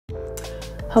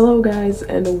Hello guys,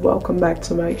 and welcome back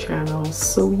to my channel.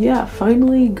 So yeah,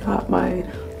 finally got my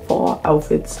fall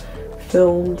outfits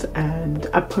filmed, and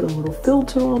I put a little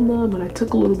filter on them, and I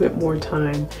took a little bit more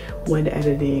time when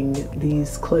editing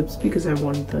these clips because I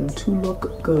wanted them to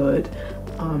look good.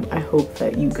 I hope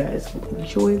that you guys will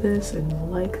enjoy this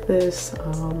and like this.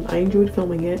 I enjoyed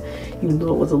filming it, even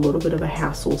though it was a little bit of a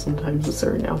hassle sometimes with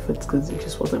certain outfits because it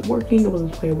just wasn't working. It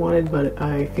wasn't the way I wanted, but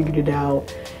I figured it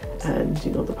out. And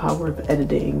you know, the power of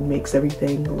editing makes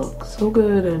everything look so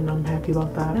good, and I'm happy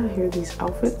about that. Yeah, here are these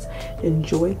outfits.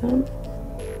 Enjoy them.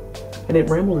 I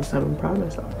didn't ramble this time. I'm proud of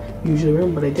myself. Usually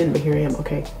ramble, but I didn't. But here I am.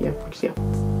 Okay, yeah, yeah.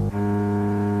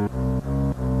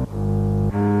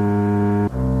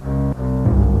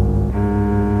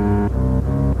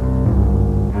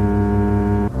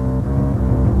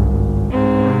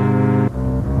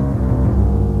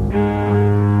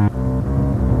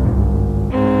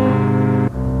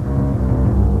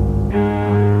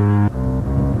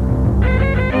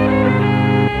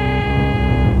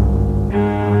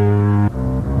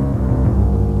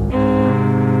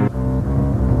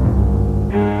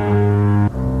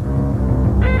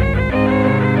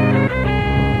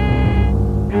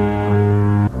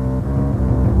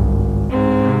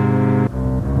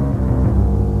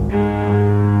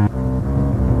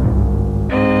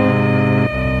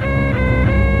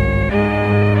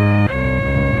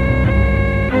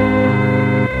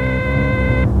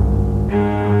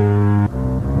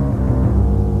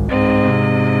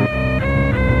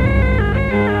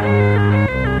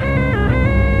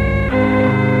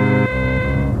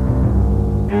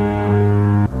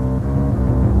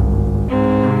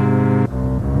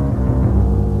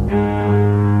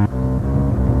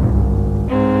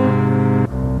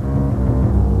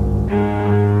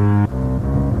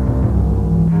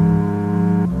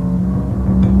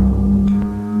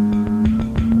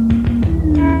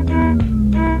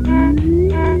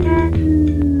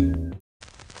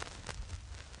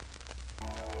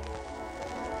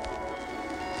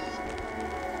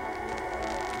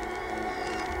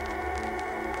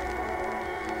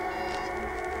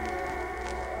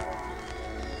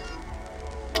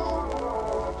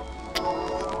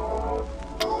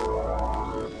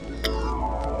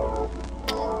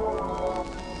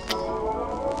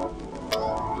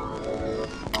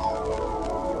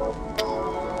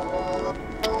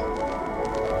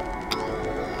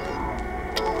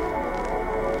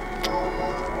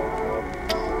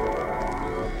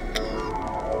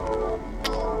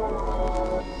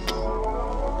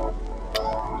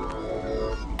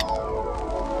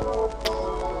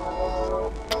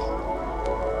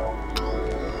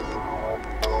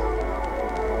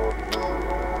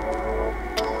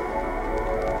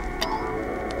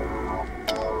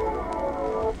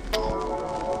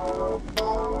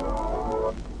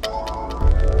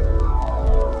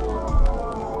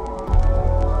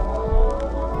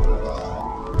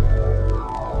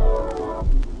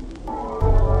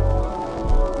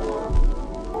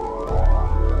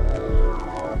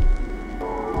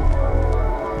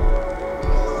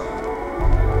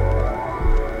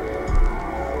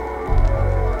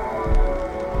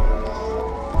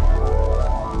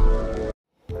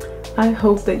 I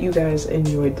hope that you guys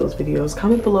enjoyed those videos.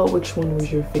 Comment below which one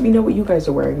was your favorite. Let me know what you guys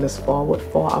are wearing this fall. What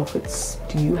fall outfits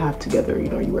do you have together? You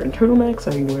know, are you wearing turtlenecks?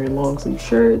 Are you wearing long sleeve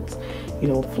shirts? You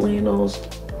know, flannels?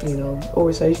 You know,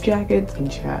 oversized jackets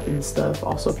and chat and stuff.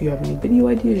 Also, if you have any video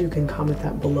ideas, you can comment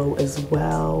that below as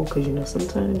well, because you know,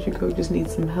 sometimes your girl just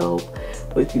needs some help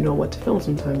with, you know, what to film.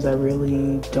 Sometimes I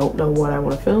really don't know what I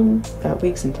want to film that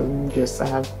week. Sometimes just I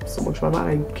have so much on my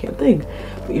mind I can't think.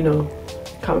 But you know,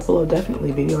 comment below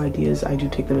definitely video ideas. I do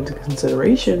take them into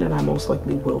consideration, and I most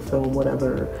likely will film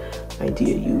whatever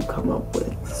idea you come up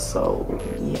with. So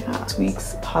yeah, this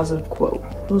week's positive quote.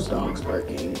 Those dogs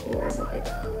barking, oh my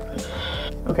god.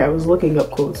 Okay, I was looking up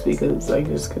quotes because I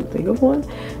just couldn't think of one,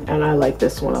 and I like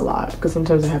this one a lot because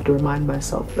sometimes I have to remind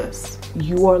myself this.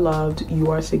 You are loved,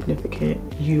 you are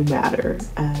significant, you matter.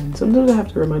 And sometimes I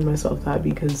have to remind myself that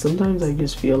because sometimes I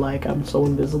just feel like I'm so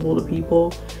invisible to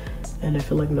people, and I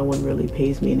feel like no one really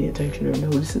pays me any attention or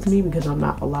notices me because I'm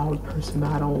not a loud person.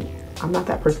 I'm not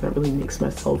that person that really makes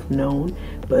myself known,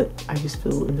 but I just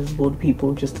feel invisible to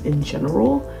people just in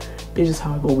general. It's just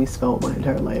how I've always felt my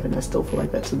entire life, and I still feel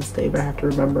like that to this day. But I have to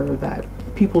remember that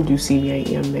people do see me.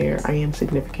 I am there, I am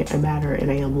significant, I matter, and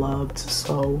I am loved.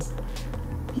 So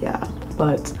yeah,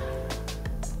 but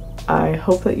I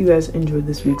hope that you guys enjoyed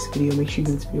this week's video. Make sure you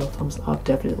give this video a thumbs up.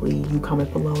 Definitely you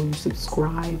comment below, you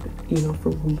subscribe, you know, for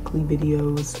weekly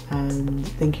videos. And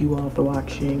thank you all for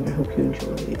watching. I hope you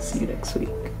enjoyed. See you next week.